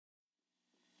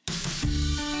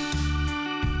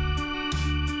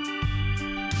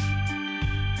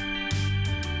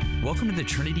Welcome to the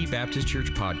Trinity Baptist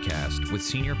Church podcast with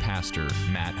Senior Pastor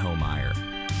Matt Homeyer.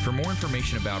 For more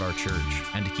information about our church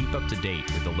and to keep up to date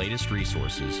with the latest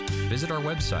resources, visit our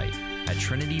website at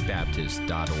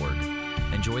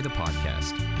trinitybaptist.org. Enjoy the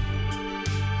podcast.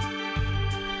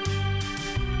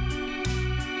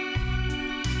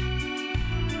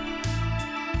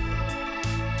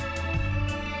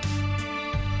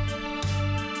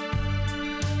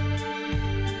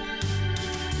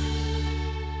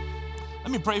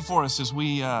 Let me pray for us as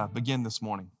we begin this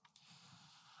morning.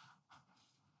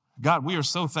 God, we are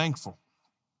so thankful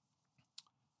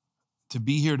to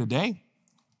be here today.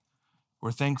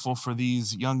 We're thankful for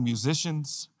these young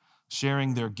musicians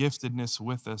sharing their giftedness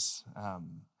with us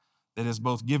that is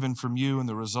both given from you and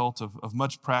the result of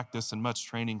much practice and much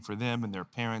training for them and their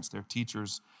parents, their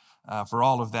teachers. For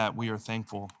all of that, we are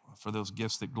thankful for those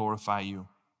gifts that glorify you.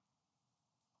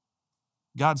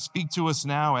 God, speak to us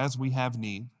now as we have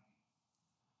need.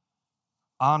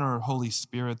 Honor, Holy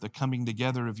Spirit, the coming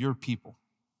together of your people.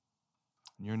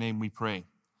 In your name we pray.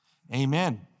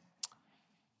 Amen.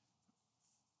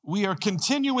 We are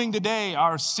continuing today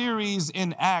our series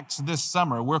in Acts this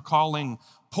summer. We're calling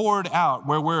Poured Out,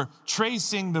 where we're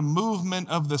tracing the movement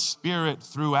of the Spirit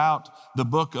throughout the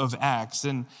book of Acts.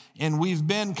 And we've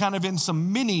been kind of in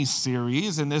some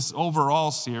mini-series in this overall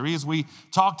series. We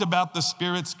talked about the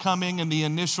Spirit's coming and the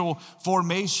initial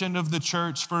formation of the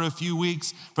church for a few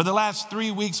weeks. For the last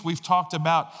 3 weeks, we've talked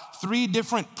about 3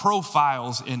 different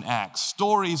profiles in Acts,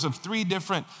 stories of 3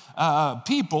 different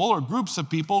people or groups of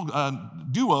people,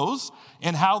 duos,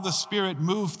 and how the Spirit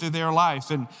moved through their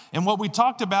life. And what we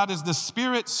talked about is the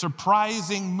Spirit's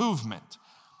surprising movement,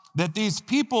 that these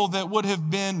people that would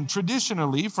have been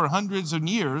traditionally for hundreds of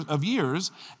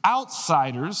years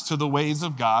outsiders to the ways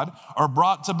of God are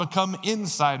brought to become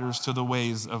insiders to the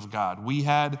ways of God. We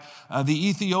had the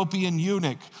Ethiopian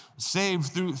eunuch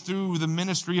saved through the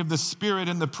ministry of the Spirit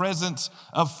in the presence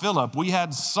of Philip. We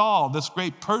had Saul, this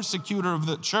great persecutor of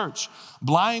the church,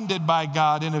 blinded by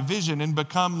God in a vision and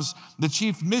becomes the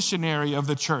chief missionary of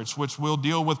the church, which we'll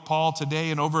deal with Paul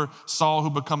today and over Saul, who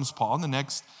becomes Paul in the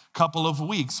next couple of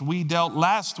weeks. We dealt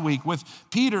last week with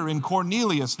Peter and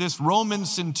Cornelius, this Roman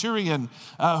centurion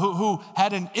who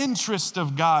had an interest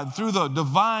of God through the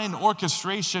divine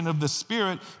orchestration of the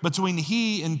Spirit between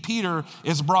he and Peter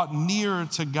is brought near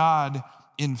to God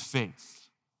in faith.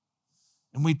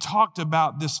 And we talked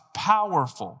about this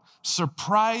powerful,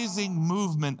 surprising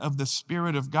movement of the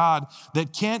Spirit of God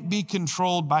that can't be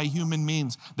controlled by human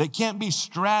means, that can't be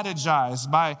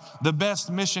strategized by the best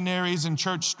missionaries and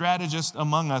church strategists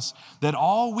among us, that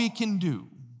all we can do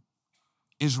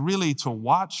is really to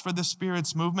watch for the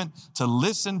Spirit's movement, to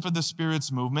listen for the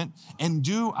Spirit's movement, and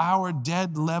do our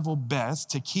dead level best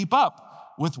to keep up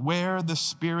with where the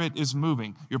Spirit is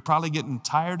moving. You're probably getting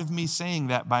tired of me saying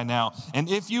that by now. And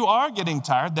if you are getting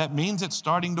tired, that means it's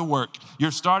starting to work.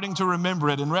 You're starting to remember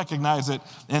it and recognize it,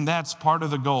 and that's part of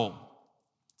the goal.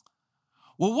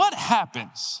 Well, what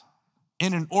happens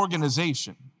in an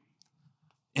organization,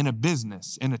 in a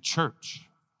business, in a church,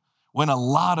 when a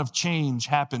lot of change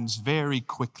happens very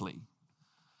quickly?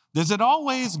 Does it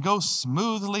always go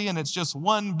smoothly and it's just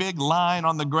one big line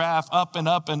on the graph, up and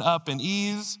up and up and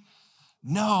ease?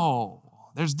 No,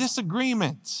 there's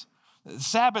disagreement.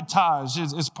 Sabotage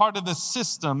is part of the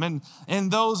system,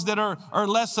 and those that are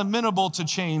less amenable to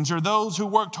change, or those who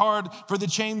worked hard for the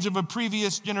change of a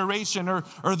previous generation,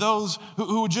 or those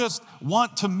who just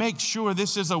want to make sure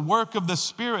this is a work of the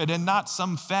Spirit and not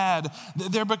some fad.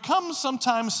 There becomes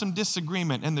sometimes some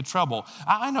disagreement in the trouble.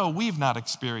 I know we've not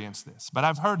experienced this, but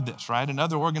I've heard this, right, in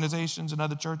other organizations and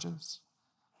other churches.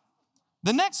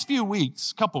 The next few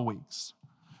weeks, couple weeks,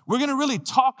 we're going to really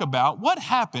talk about what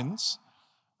happens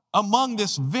among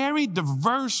this very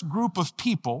diverse group of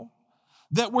people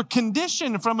that were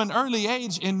conditioned from an early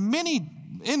age in many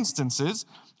instances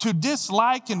to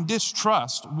dislike and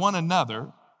distrust one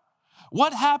another.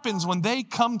 What happens when they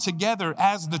come together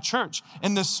as the church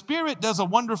and the Spirit does a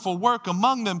wonderful work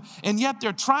among them, and yet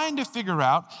they're trying to figure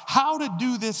out how to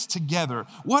do this together?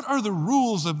 What are the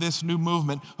rules of this new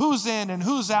movement? Who's in and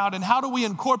who's out, and how do we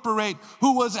incorporate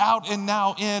who was out and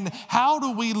now in? How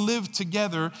do we live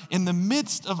together in the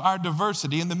midst of our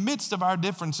diversity, in the midst of our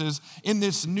differences, in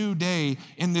this new day,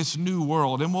 in this new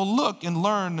world? And we'll look and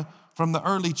learn from the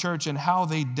early church and how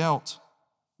they dealt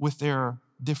with their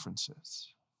differences.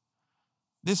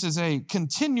 This is a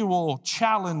continual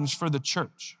challenge for the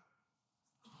church.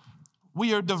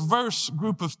 We are a diverse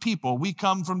group of people. We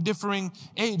come from differing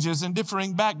ages and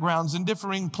differing backgrounds and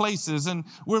differing places. And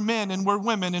we're men and we're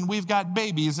women and we've got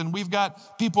babies and we've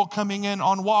got people coming in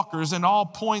on walkers and all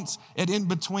points and in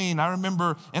between. I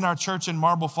remember in our church in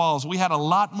Marble Falls, we had a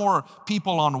lot more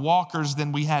people on walkers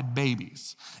than we had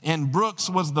babies. And Brooks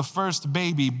was the first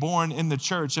baby born in the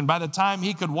church. And by the time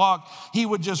he could walk, he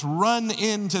would just run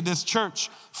into this church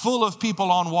full of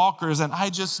people on walkers. And I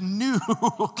just knew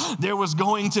there was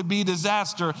going to be disaster.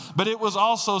 But it was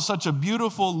also such a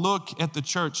beautiful look at the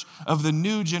church of the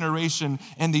new generation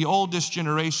and the oldest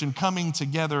generation coming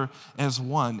together as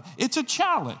one. It's a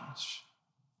challenge.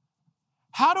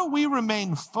 How do we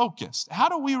remain focused? How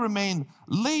do we remain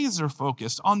laser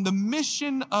focused on the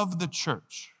mission of the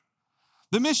church?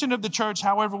 The mission of the church,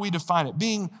 however we define it,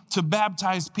 being to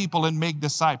baptize people and make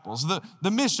disciples.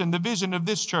 The mission, the vision of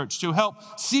this church, to help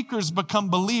seekers become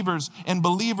believers and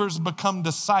believers become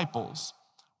disciples.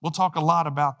 We'll talk a lot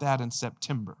about that in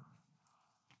September.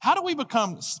 How do we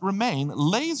remain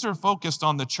laser focused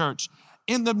on the church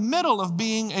in the middle of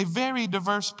being a very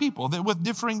diverse people that with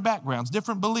differing backgrounds,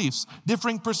 different beliefs,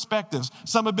 differing perspectives?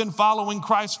 Some have been following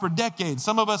Christ for decades.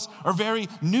 Some of us are very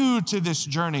new to this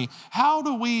journey. How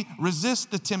do we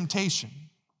resist the temptation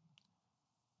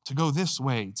to go this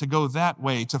way, to go that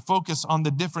way, to focus on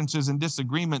the differences and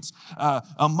disagreements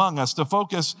among us, to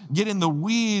get in the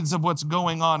weeds of what's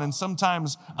going on, and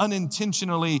sometimes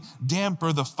unintentionally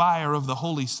damper the fire of the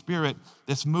Holy Spirit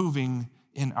that's moving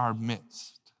in our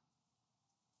midst?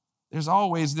 There's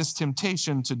always this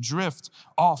temptation to drift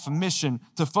off mission,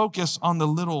 to focus on the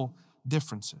little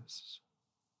differences.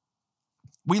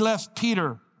 We left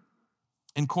Peter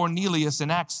and Cornelius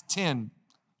in Acts 10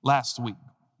 last week.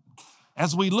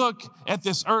 As we look at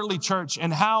this early church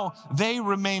and how they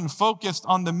remain focused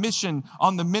on the mission,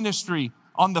 on the ministry,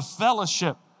 on the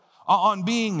fellowship, on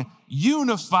being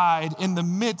unified in the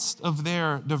midst of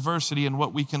their diversity and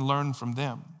what we can learn from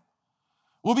them.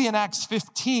 We'll be in Acts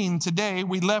 15 today.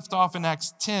 We left off in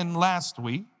Acts 10 last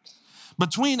week.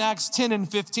 Between Acts 10 and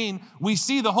 15, we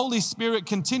see the Holy Spirit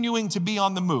continuing to be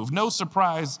on the move. No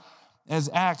surprise, as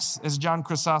Acts, as John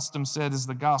Chrysostom said, is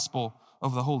the gospel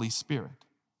of the Holy Spirit.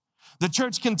 The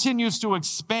church continues to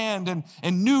expand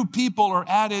and new people are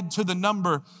added to the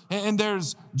number. And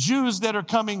there's Jews that are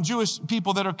coming, Jewish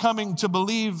people that are coming to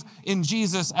believe in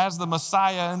Jesus as the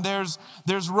Messiah. And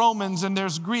there's Romans and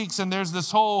there's Greeks and there's this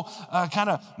whole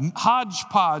kind of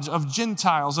hodgepodge of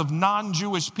Gentiles, of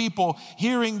non-Jewish people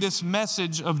hearing this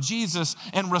message of Jesus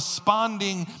and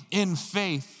responding in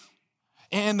faith.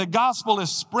 And the gospel is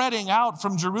spreading out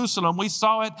from Jerusalem. We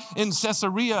saw it in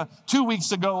Caesarea 2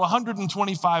 weeks ago,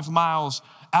 125 miles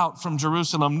out from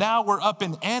Jerusalem. Now we're up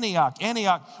in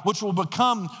Antioch, which will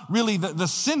become really the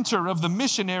center of the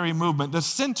missionary movement. The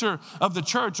center of the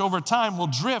church over time will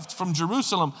drift from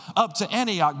Jerusalem up to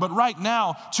Antioch. But right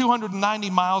now, 290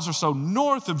 miles or so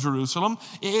north of Jerusalem,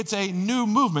 it's a new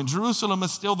movement. Jerusalem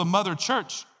is still the mother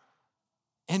church.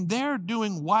 And they're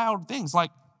doing wild things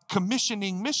like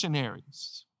commissioning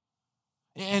missionaries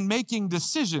and making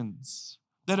decisions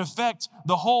that affect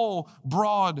the whole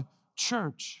broad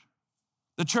church.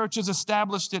 The church is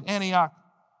established at Antioch.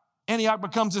 Antioch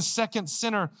becomes a second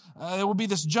center. It will be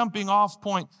this jumping off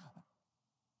point.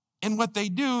 And what they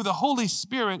do, the Holy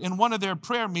Spirit in one of their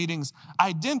prayer meetings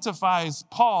identifies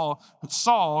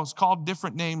Saul is called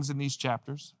different names in these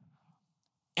chapters,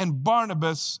 and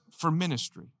Barnabas for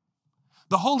ministry.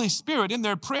 The Holy Spirit in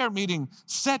their prayer meeting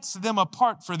sets them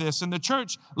apart for this, and the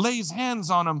church lays hands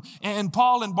on them. And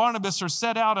Paul and Barnabas are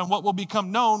set out on what will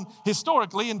become known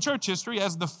historically in church history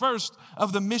as the first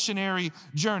of the missionary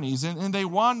journeys. And they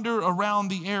wander around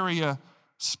the area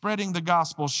spreading the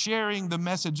gospel, sharing the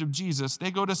message of Jesus.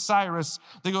 They go to Cyrus,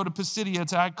 they go to Pisidia,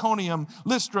 to Iconium,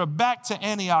 Lystra, back to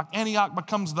Antioch. Antioch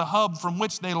becomes the hub from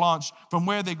which they launch, from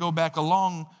where they go back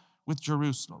along with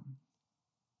Jerusalem.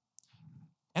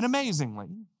 And amazingly,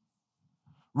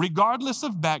 regardless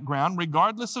of background,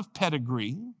 regardless of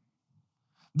pedigree,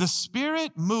 the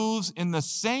Spirit moves in the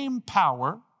same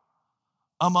power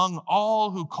among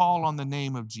all who call on the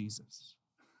name of Jesus.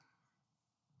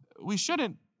 We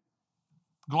shouldn't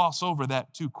gloss over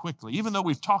that too quickly. Even though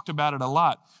we've talked about it a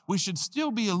lot, we should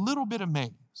still be a little bit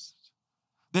amazed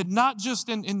that not just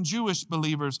in Jewish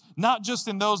believers, not just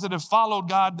in those that have followed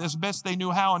God as best they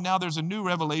knew how, and now there's a new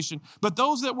revelation, but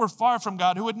those that were far from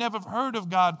God, who had never heard of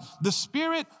God, the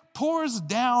Spirit pours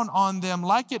down on them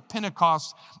like at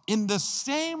Pentecost in the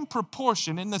same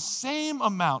proportion, in the same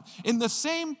amount, in the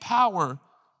same power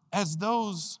as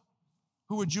those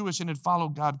who were Jewish and had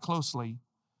followed God closely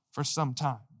for some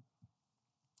time.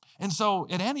 And so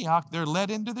at Antioch, they're led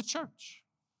into the church.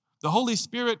 the Holy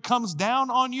Spirit comes down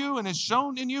on you and is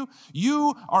shown in you,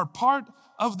 you are part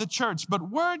of the church. But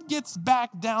word gets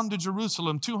back down to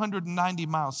Jerusalem, 290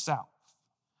 miles south.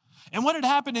 And what had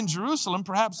happened in Jerusalem,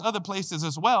 perhaps other places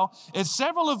as well, is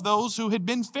several of those who had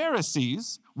been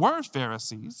Pharisees, were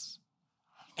Pharisees,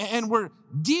 and were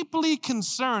deeply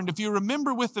concerned, if you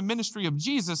remember with the ministry of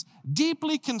Jesus,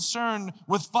 deeply concerned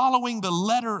with following the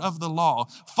letter of the law,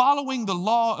 following the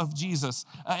law of Jesus.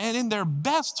 And in their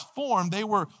best form, they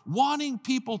were wanting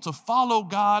people to follow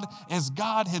God as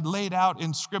God had laid out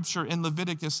in Scripture in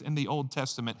Leviticus in the Old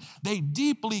Testament. They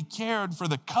deeply cared for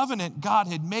the covenant God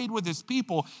had made with his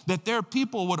people, that their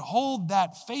people would hold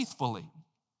that faithfully.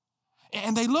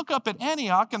 And they look up at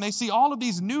Antioch and they see all of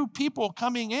these new people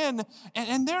coming in,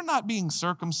 and they're not being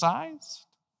circumcised.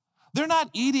 They're not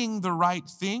eating the right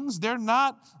things. They're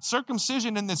not,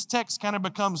 circumcision in this text kind of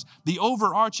becomes the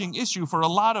overarching issue for a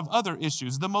lot of other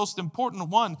issues, the most important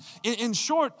one. In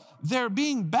short, they're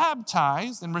being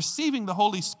baptized and receiving the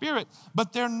Holy Spirit,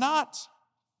 but they're not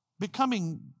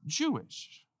becoming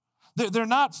Jewish. They're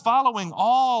not following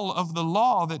all of the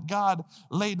law that God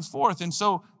laid forth. And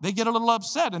so they get a little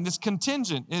upset, and this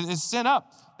contingent is sent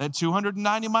up, that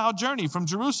 290-mile journey from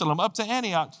Jerusalem up to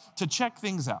Antioch to check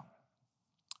things out.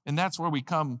 And that's where we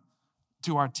come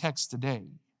to our text today.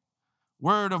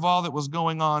 Word of all that was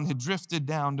going on had drifted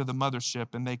down to the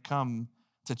mothership, and they come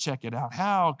to check it out.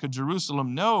 How could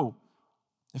Jerusalem know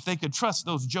if they could trust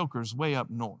those jokers way up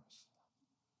north?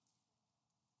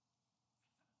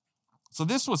 So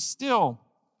this was still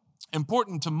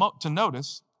important to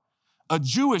notice, a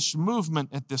Jewish movement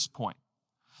at this point.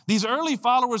 These early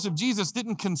followers of Jesus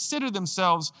didn't consider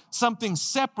themselves something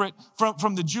separate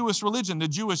from the Jewish religion, the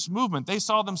Jewish movement. They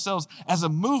saw themselves as a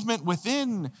movement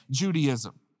within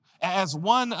Judaism, as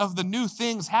one of the new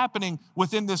things happening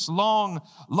within this long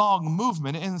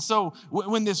movement. And so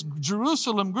when this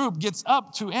Jerusalem group gets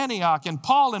up to Antioch, and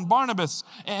Paul and Barnabas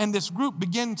and this group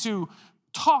begin to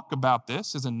talk about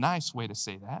this, is a nice way to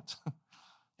say that,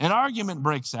 an argument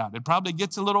breaks out. It probably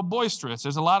gets a little boisterous.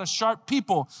 There's a lot of sharp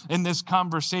people in this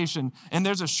conversation, and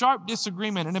there's a sharp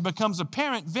disagreement, and it becomes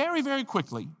apparent very, very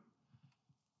quickly.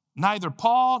 Neither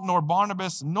Paul nor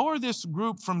Barnabas nor this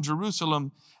group from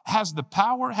Jerusalem has the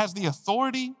power, has the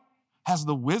authority, has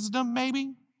the wisdom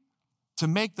maybe to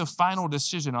make the final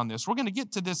decision on this. We're going to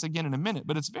get to this again in a minute,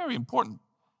 but it's very important.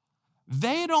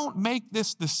 They don't make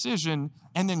this decision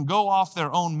and then go off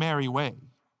their own merry way.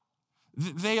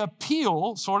 They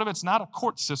appeal, sort of, it's not a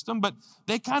court system, but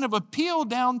they kind of appeal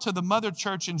down to the mother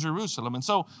church in Jerusalem. And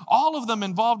so all of them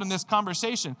involved in this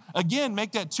conversation, again,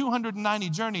 make that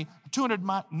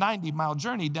 290-mile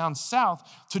journey down south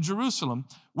to Jerusalem,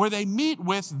 where they meet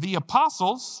with the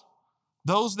apostles,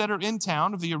 those that are in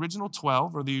town of the original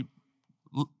 12, or the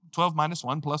 12 minus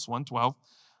 1 plus 1, 12.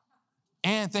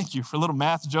 And thank you for little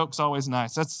math jokes, always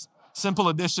nice. That's simple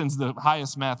addition's the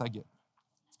highest math I get.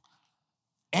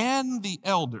 And the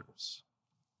elders.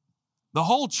 The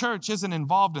whole church isn't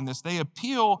involved in this. They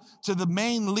appeal to the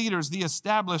main leaders, the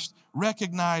established,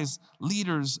 recognized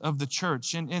leaders of the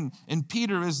church. And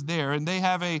Peter is there, and they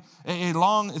have a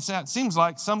long, it seems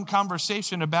like, some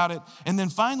conversation about it. And then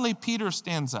finally, Peter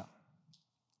stands up.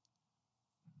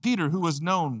 Peter, who was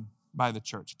known by the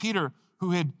church. Peter,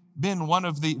 who had been one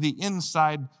of the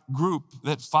inside group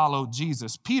that followed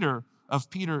Jesus. Peter of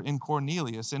Peter and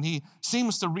Cornelius. And he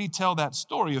seems to retell that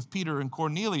story of Peter and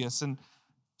Cornelius and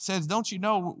says, don't you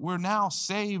know, we're now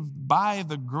saved by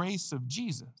the grace of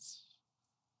Jesus.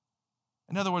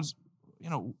 In other words,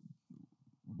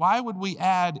 why would we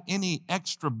add any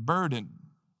extra burden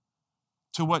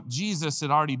to what Jesus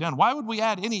had already done? Why would we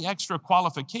add any extra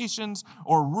qualifications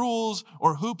or rules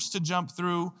or hoops to jump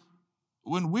through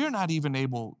when we're not even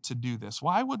able to do this?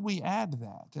 Why would we add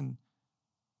that? And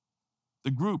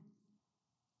the group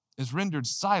is rendered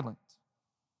silent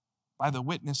by the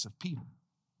witness of Peter.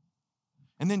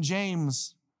 And then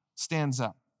James stands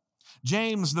up.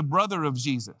 James, the brother of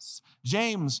Jesus.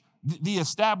 James, the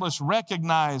established,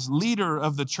 recognized leader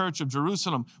of the church of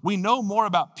Jerusalem. We know more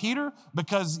about Peter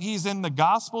because he's in the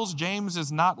Gospels. James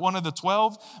is not one of the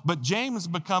 12, but James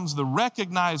becomes the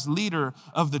recognized leader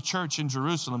of the church in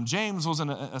Jerusalem. James was an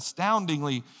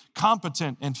astoundingly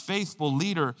competent and faithful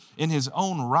leader in his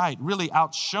own right, really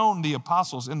outshone the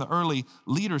apostles in the early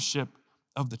leadership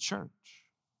of the church.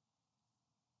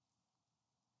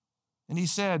 And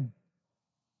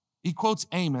he quotes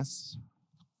Amos,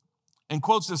 and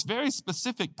quotes this very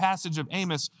specific passage of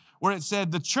Amos where it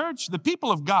said, the church, the people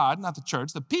of God, not the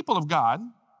church, the people of God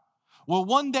will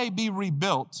one day be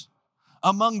rebuilt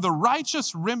among the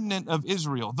righteous remnant of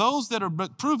Israel, those that are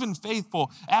proven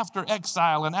faithful after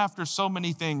exile and after so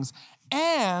many things.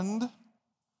 And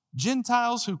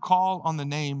Gentiles who call on the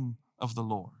name of the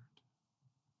Lord.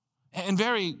 And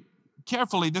very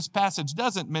carefully, this passage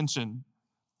doesn't mention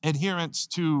adherence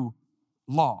to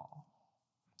law,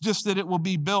 just that it will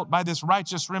be built by this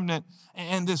righteous remnant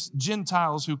and this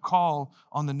Gentiles who call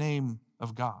on the name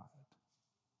of God.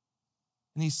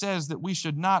 And he says that we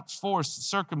should not force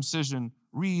circumcision,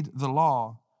 read the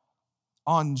law,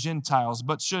 on Gentiles,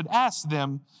 but should ask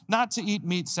them not to eat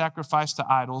meat sacrificed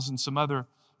to idols and some other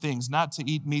things, not to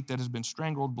eat meat that has been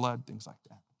strangled, blood, things like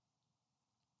that.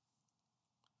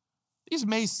 These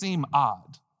may seem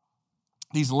odd,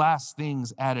 these last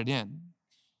things added in.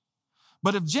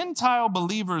 But if Gentile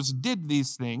believers did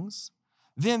these things,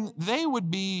 then they would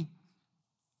be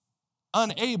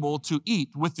unable to eat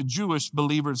with the Jewish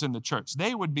believers in the church.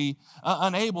 They would be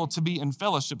unable to be in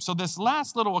fellowship. So this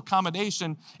last little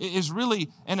accommodation is really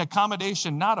an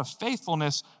accommodation not of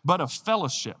faithfulness, but of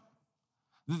fellowship.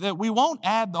 That we won't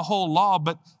add the whole law,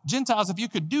 but Gentiles, if you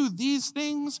could do these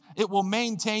things, it will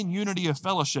maintain unity of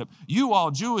fellowship. You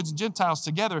all, Jews and Gentiles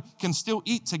together, can still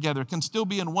eat together, can still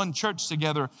be in one church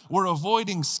together. We're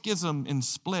avoiding schism and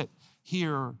split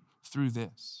here through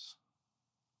this.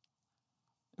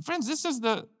 Friends, this is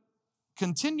the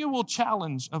continual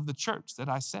challenge of the church that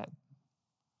I said.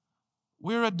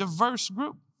 We're a diverse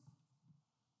group.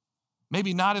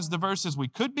 Maybe not as diverse as we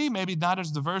could be, maybe not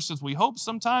as diverse as we hope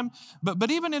sometime,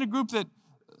 but even in a group that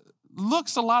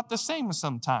looks a lot the same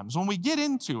sometimes, when we get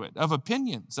into it, of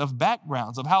opinions, of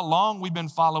backgrounds, of how long we've been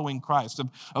following Christ,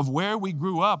 of where we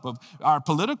grew up, of our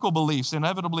political beliefs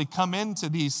inevitably come into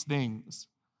these things.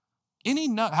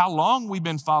 How long we've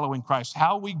been following Christ,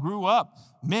 how we grew up,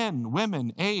 men,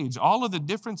 women, age, all of the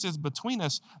differences between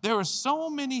us. There are so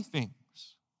many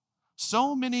things,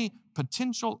 so many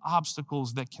potential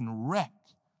obstacles that can wreck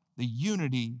the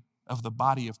unity of the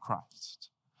body of Christ.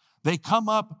 They come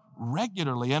up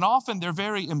regularly, and often they're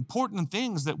very important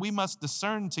things that we must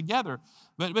discern together.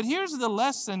 But here's the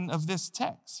lesson of this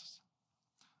text.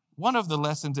 One of the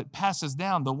lessons it passes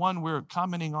down, the one we're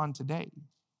commenting on today.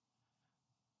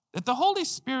 That the Holy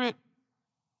Spirit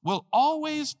will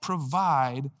always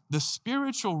provide the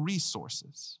spiritual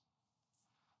resources,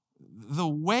 the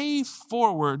way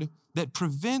forward that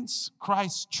prevents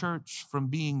Christ's church from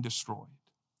being destroyed.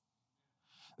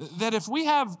 That if we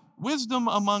have wisdom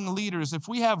among leaders, if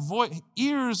we have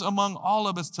ears among all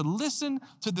of us to listen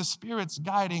to the Spirit's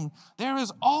guiding, there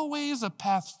is always a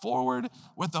path forward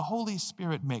what the Holy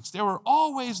Spirit makes. There are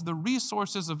always the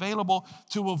resources available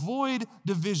to avoid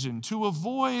division, to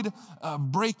avoid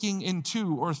breaking in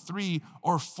 2 or 3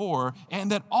 or 4, and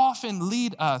that often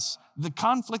lead us, the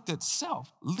conflict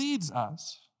itself leads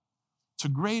us to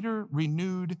greater,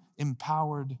 renewed,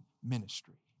 empowered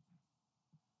ministry.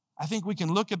 I think we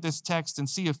can look at this text and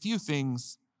see a few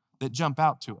things that jump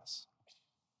out to us,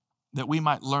 that we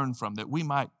might learn from, that we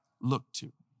might look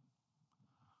to.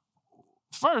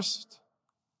 First,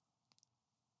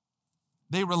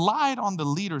 they relied on the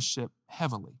leadership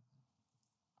heavily.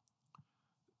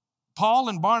 Paul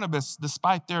and Barnabas,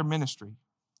 despite their ministry,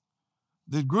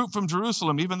 the group from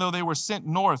Jerusalem, even though they were sent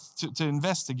north to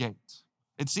investigate,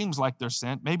 it seems like they're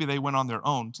sent. Maybe they went on their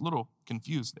own. It's a little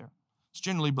confused there. It's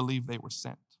generally believed they were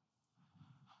sent.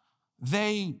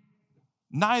 They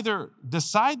neither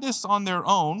decide this on their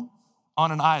own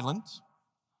on an island.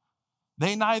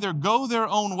 They neither go their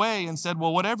own way and said,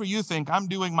 well, whatever you think, I'm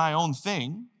doing my own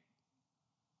thing.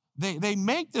 They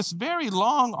make this very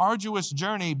long, arduous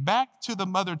journey back to the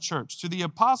mother church, to the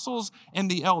apostles and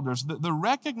the elders, the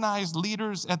recognized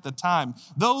leaders at the time,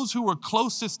 those who were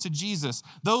closest to Jesus,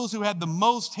 those who had the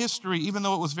most history, even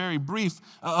though it was very brief,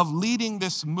 of leading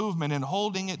this movement and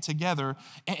holding it together,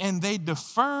 and they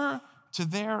defer to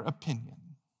their opinion.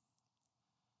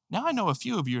 Now, I know a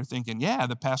few of you are thinking, yeah,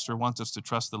 the pastor wants us to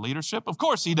trust the leadership. Of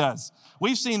course he does.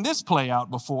 We've seen this play out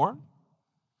before.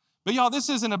 But y'all, this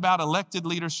isn't about elected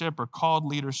leadership or called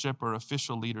leadership or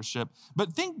official leadership.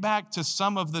 But think back to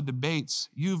some of the debates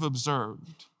you've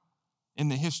observed in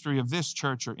the history of this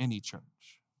church or any church.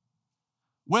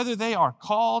 Whether they are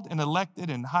called and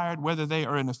elected and hired, whether they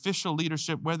are in official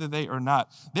leadership, whether they are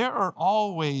not, there are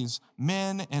always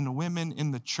men and women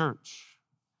in the church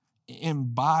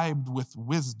imbibed with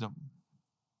wisdom.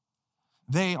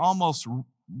 They almost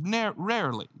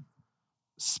rarely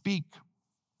speak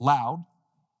loud.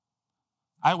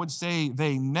 I would say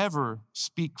they never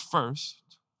speak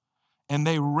first, and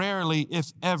they rarely,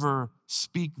 if ever,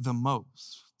 speak the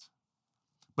most.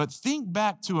 But think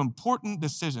back to important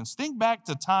decisions. Think back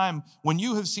to time when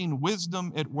you have seen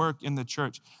wisdom at work in the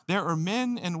church. There are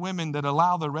men and women that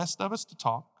allow the rest of us to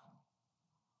talk,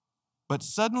 but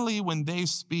suddenly when they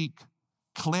speak,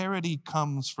 clarity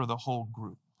comes for the whole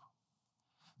group.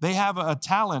 They have a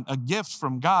talent, a gift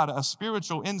from God, a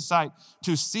spiritual insight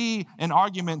to see an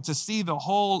argument, to see the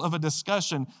whole of a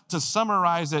discussion, to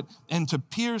summarize it, and to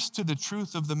pierce to the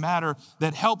truth of the matter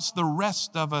that helps the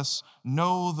rest of us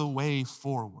know the way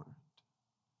forward.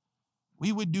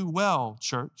 We would do well,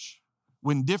 church,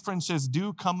 when differences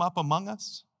do come up among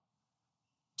us,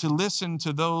 to listen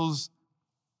to those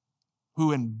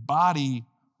who embody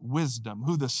wisdom,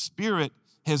 who the Spirit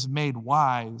has made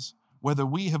wise, whether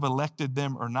we have elected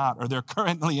them or not, or they're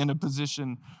currently in a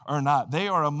position or not. They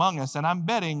are among us, and I'm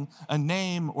betting a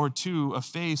name or two, a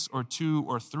face or two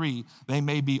or three. They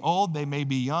may be old, they may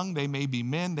be young, they may be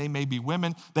men, they may be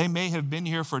women. They may have been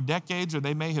here for decades, or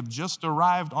they may have just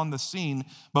arrived on the scene.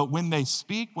 But when they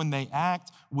speak, when they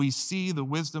act, we see the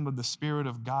wisdom of the Spirit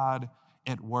of God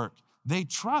at work. They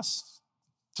trust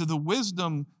to the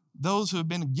wisdom, those who have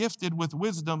been gifted with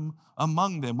wisdom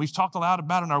among them. We've talked a lot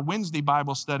about in our Wednesday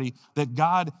Bible study that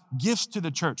God gifts to the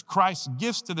church, Christ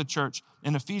gifts to the church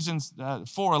in Ephesians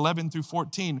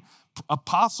 4:11-14.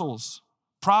 Apostles,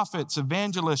 prophets,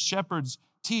 evangelists, shepherds,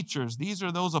 teachers. These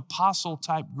are those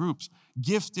apostle-type groups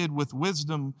gifted with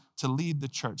wisdom to lead the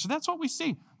church. So that's what we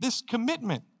see, this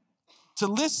commitment to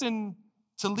listen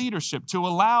to leadership, to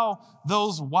allow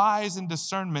those wise in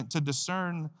discernment to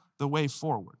discern the way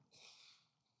forward.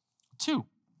 2,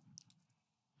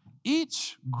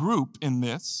 each group in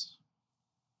this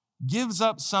gives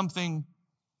up something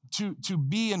to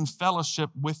be in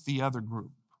fellowship with the other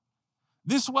group.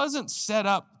 This wasn't set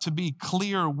up to be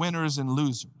clear winners and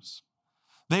losers.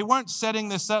 They weren't setting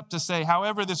this up to say,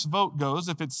 however this vote goes,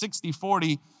 if it's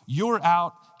 60-40, you're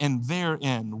out and they're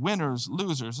in, winners,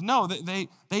 losers. No,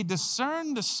 they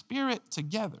discern the Spirit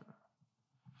together.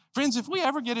 Friends, if we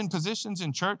ever get in positions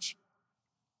in church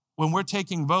when we're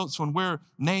taking votes, when we're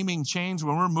naming change,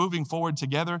 when we're moving forward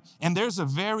together, and there's a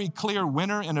very clear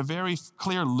winner and a very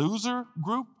clear loser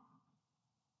group,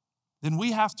 then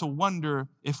we have to wonder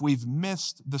if we've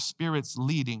missed the Spirit's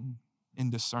leading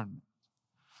in discernment.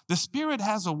 The Spirit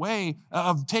has a way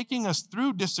of taking us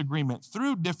through disagreement,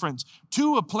 through difference,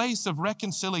 to a place of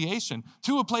reconciliation,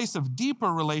 to a place of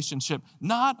deeper relationship,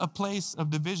 not a place of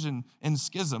division and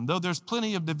schism, though there's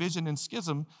plenty of division and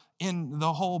schism in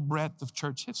the whole breadth of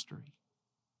church history.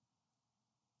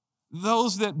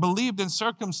 Those that believed in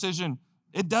circumcision,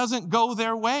 it doesn't go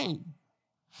their way,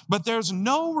 but there's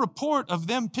no report of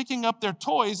them picking up their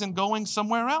toys and going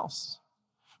somewhere else.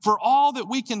 For all that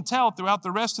we can tell throughout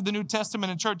the rest of the New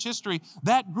Testament and church history,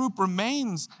 that group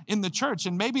remains in the church.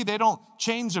 And maybe they don't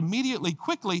change immediately,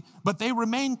 quickly, but they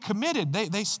remain committed.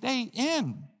 They stay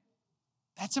in.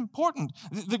 That's important.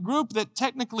 The group that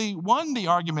technically won the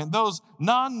argument, those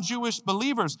non-Jewish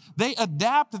believers, they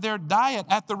adapt their diet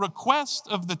at the request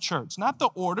of the church, not the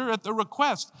order, at the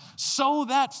request, so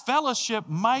that fellowship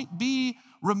might be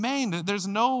remained. There's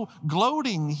no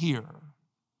gloating here,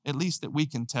 at least that we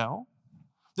can tell.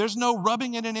 There's no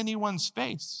rubbing it in anyone's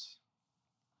face.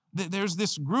 There's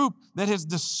this group that has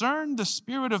discerned the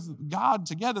Spirit of God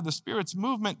together, the Spirit's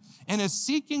movement, and is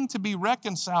seeking to be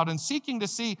reconciled and seeking to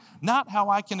see not how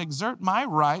I can exert my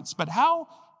rights, but how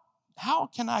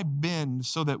can I bend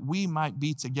so that we might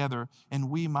be together and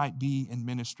we might be in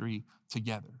ministry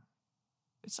together.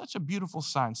 It's such a beautiful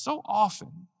sign. So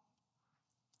often,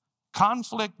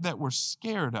 conflict that we're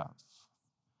scared of,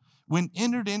 when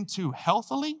entered into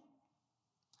healthily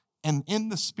and in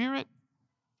the Spirit,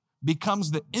 becomes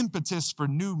the impetus for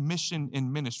new mission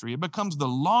in ministry. It becomes the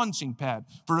launching pad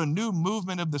for a new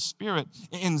movement of the Spirit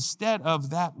instead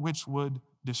of that which would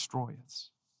destroy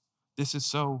us. This is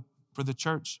so for the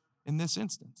church in this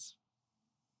instance.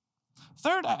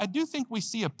 Third, I do think we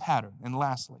see a pattern. And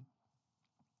lastly,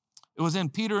 it was in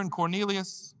Peter and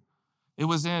Cornelius. It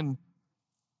was in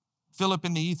Philip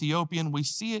and the Ethiopian. We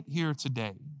see it here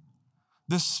today.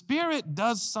 The Spirit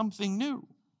does something new.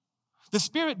 The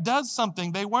Spirit does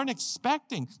something they weren't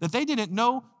expecting, that they didn't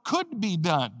know could be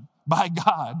done by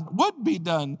God, would be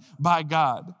done by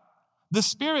God. The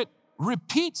Spirit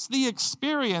repeats the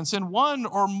experience in one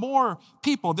or more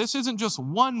people. This isn't just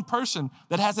one person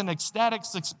that has an ecstatic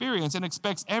experience and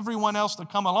expects everyone else to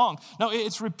come along. No,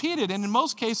 it's repeated, and in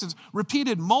most cases,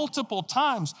 repeated multiple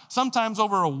times, sometimes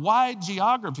over a wide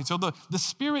geography. So the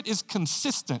Spirit is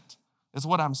consistent, is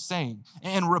what I'm saying,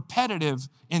 and repetitive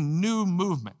in new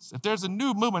movements. If there's a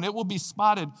new movement, it will be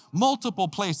spotted multiple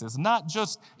places, not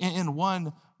just in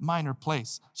one minor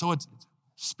place. So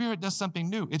Spirit does something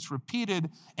new. It's repeated,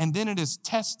 and then it is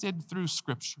tested through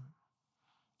Scripture.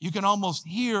 You can almost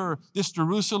hear this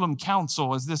Jerusalem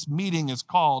council, as this meeting is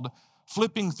called,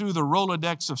 flipping through the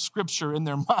Rolodex of Scripture in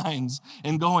their minds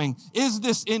and going, is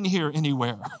this in here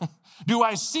anywhere? Do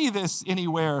I see this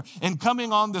anywhere? And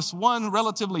coming on this one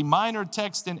relatively minor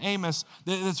text in Amos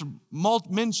that's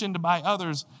mentioned by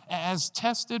others as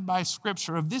tested by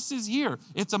Scripture of this is here.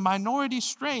 It's a minority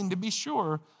strain to be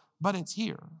sure, but it's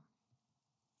here.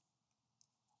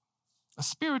 A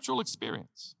spiritual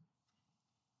experience.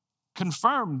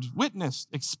 Confirmed, witnessed,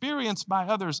 experienced by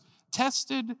others,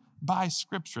 tested by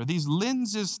Scripture. These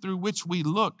lenses through which we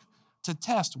look to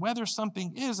test whether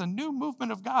something is a new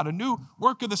movement of God, a new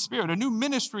work of the Spirit, a new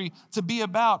ministry to be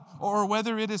about, or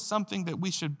whether it is something that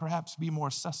we should perhaps be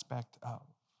more suspect of.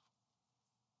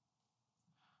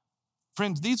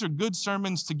 Friends, these are good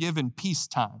sermons to give in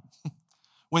peacetime,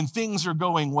 when things are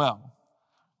going well.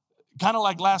 Kind of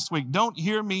like last week, don't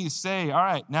hear me say, all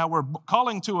right, now we're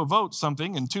calling to a vote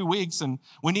something in 2 weeks and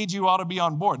we need you all to be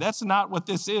on board. That's not what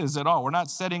this is at all. We're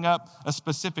not setting up a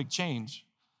specific change.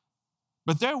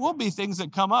 But there will be things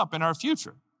that come up in our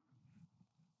future.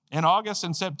 In August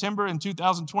and September in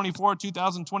 2024,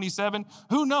 2027,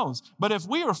 who knows? But if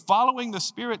we are following the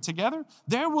Spirit together,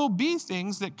 there will be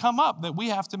things that come up that we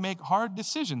have to make hard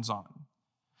decisions on.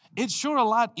 It's sure a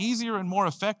lot easier and more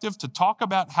effective to talk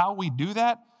about how we do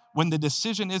that when the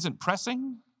decision isn't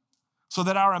pressing, so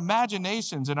that our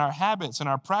imaginations and our habits and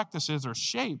our practices are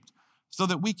shaped so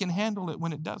that we can handle it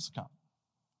when it does come.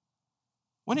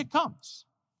 When it comes,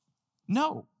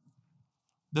 no,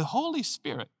 the Holy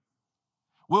Spirit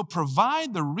will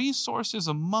provide the resources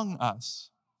among us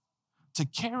to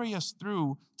carry us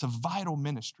through to vital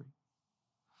ministry.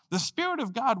 The Spirit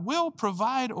of God will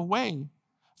provide a way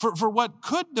for what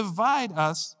could divide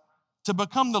us to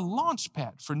become the launch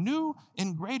pad for new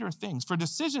and greater things, for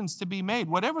decisions to be made,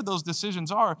 whatever those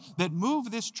decisions are, that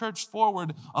move this church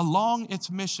forward along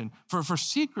its mission, for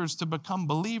seekers to become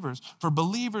believers, for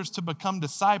believers to become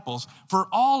disciples, for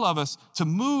all of us to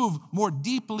move more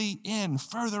deeply in,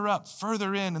 further up,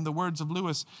 further in the words of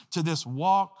Lewis, to this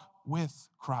walk with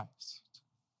Christ.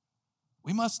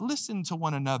 We must listen to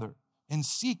one another and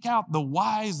seek out the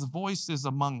wise voices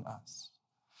among us,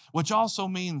 which also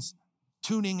means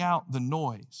tuning out the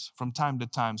noise from time to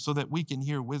time so that we can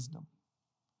hear wisdom.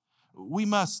 We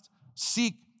must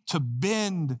seek to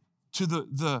bend to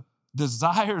the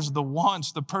desires, the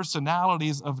wants, the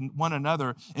personalities of one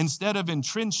another instead of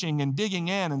entrenching and digging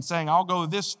in and saying, I'll go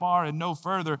this far and no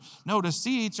further. No, to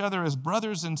see each other as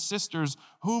brothers and sisters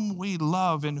whom we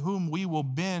love and whom we will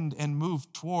bend and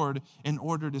move toward in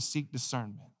order to seek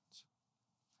discernment.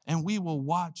 And we will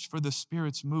watch for the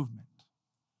Spirit's movement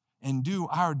and do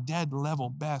our dead level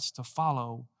best to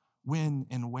follow when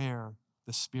and where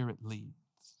the Spirit leads.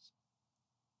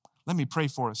 Let me pray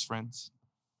for us, friends.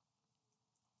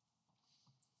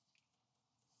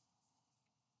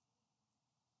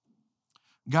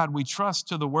 God, we trust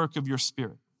to the work of your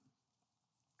Spirit.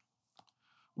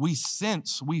 We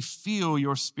sense, we feel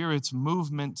your Spirit's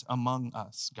movement among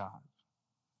us, God.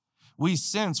 We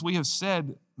sense, we have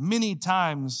said many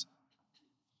times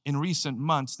in recent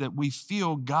months that we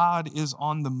feel God is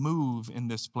on the move in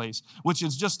this place, which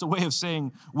is just a way of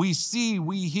saying we see,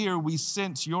 we hear, we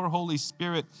sense your Holy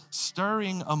Spirit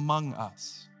stirring among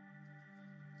us.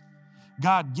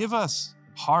 God, give us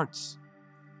hearts,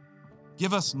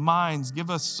 give us minds,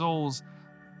 give us souls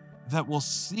that will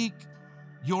seek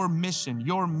your mission,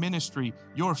 your ministry,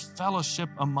 your fellowship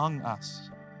among us,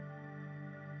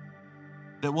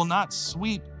 that will not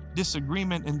sweep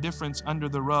disagreement and difference under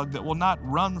the rug, that will not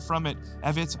run from it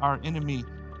as it's our enemy,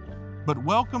 but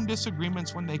welcome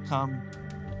disagreements when they come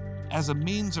as a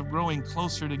means of growing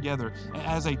closer together,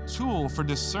 as a tool for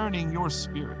discerning your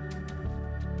Spirit.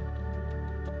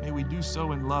 May we do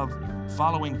so in love,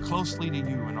 following closely to you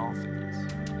in all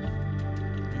things.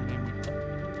 In your name we pray.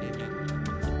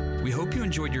 Amen. We hope you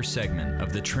enjoyed your segment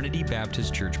of the Trinity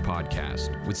Baptist Church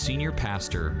podcast with Senior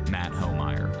Pastor Matt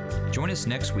Homeyer. Join us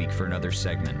next week for another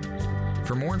segment.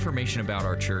 For more information about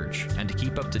our church and to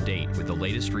keep up to date with the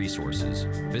latest resources,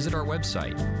 visit our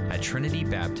website at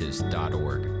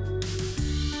trinitybaptist.org.